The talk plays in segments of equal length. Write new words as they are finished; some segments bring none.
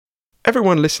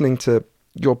everyone listening to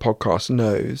your podcast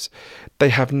knows they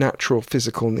have natural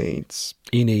physical needs.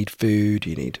 You need food,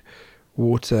 you need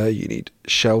water, you need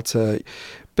shelter.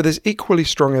 But there's equally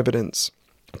strong evidence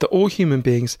that all human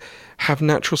beings have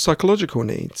natural psychological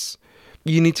needs.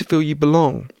 You need to feel you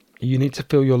belong. You need to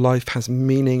feel your life has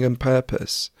meaning and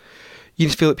purpose. You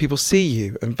need to feel that people see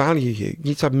you and value you. You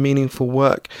need to have meaningful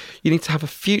work. You need to have a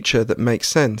future that makes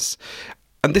sense.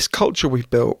 And this culture we've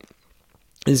built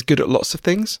is good at lots of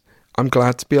things. I'm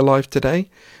glad to be alive today,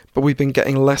 but we've been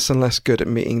getting less and less good at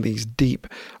meeting these deep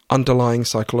underlying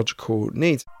psychological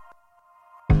needs.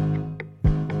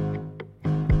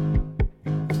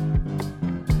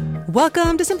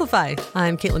 Welcome to Simplify.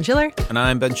 I'm Caitlin Schiller. And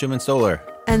I'm Ben Schumann-Stoller.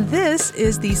 And this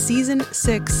is the Season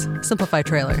 6 Simplify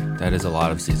trailer. That is a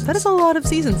lot of seasons. That is a lot of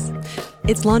seasons.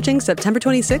 It's launching September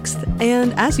 26th,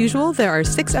 and as usual, there are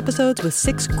 6 episodes with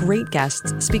 6 great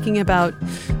guests speaking about,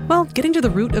 well, getting to the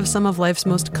root of some of life's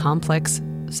most complex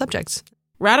subjects.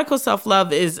 Radical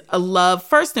self-love is a love,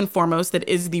 first and foremost, that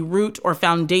is the root or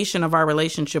foundation of our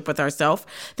relationship with ourselves,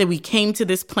 that we came to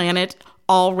this planet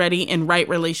already in right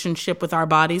relationship with our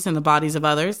bodies and the bodies of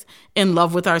others, in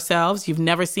love with ourselves. You've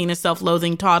never seen a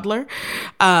self-loathing toddler.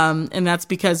 And that's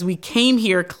because we came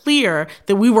here clear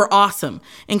that we were awesome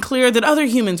and clear that other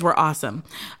humans were awesome.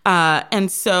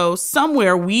 And so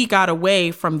somewhere we got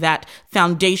away from that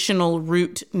foundational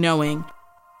root knowing.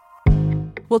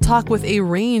 We'll talk with a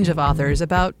range of authors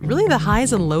about really the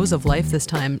highs and lows of life this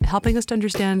time, helping us to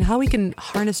understand how we can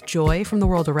harness joy from the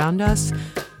world around us,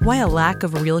 why a lack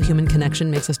of real human connection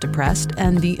makes us depressed,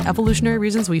 and the evolutionary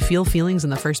reasons we feel feelings in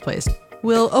the first place.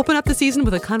 We'll open up the season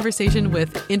with a conversation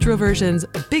with Introversion's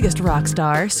biggest rock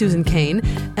star, Susan Cain,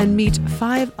 and meet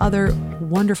 5 other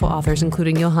wonderful authors,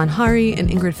 including Johann Hari and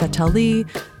Ingrid Fetell-Lee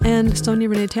and Sonia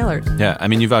Renee Taylor. Yeah, I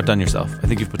mean, you've outdone yourself. I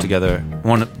think you've put together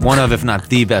one of, if not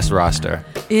the best roster.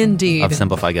 Indeed. Of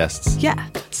Simplify guests. Yeah.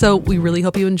 So we really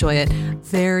hope you enjoy it.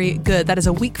 Very good. That is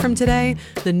a week from today.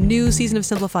 The new season of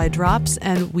Simplify drops,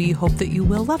 and we hope that you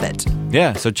will love it.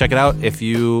 Yeah, so check it out. If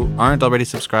you aren't already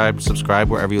subscribed, subscribe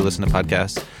wherever you listen to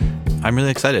podcasts. I'm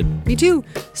really excited. Me too.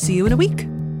 See you in a week.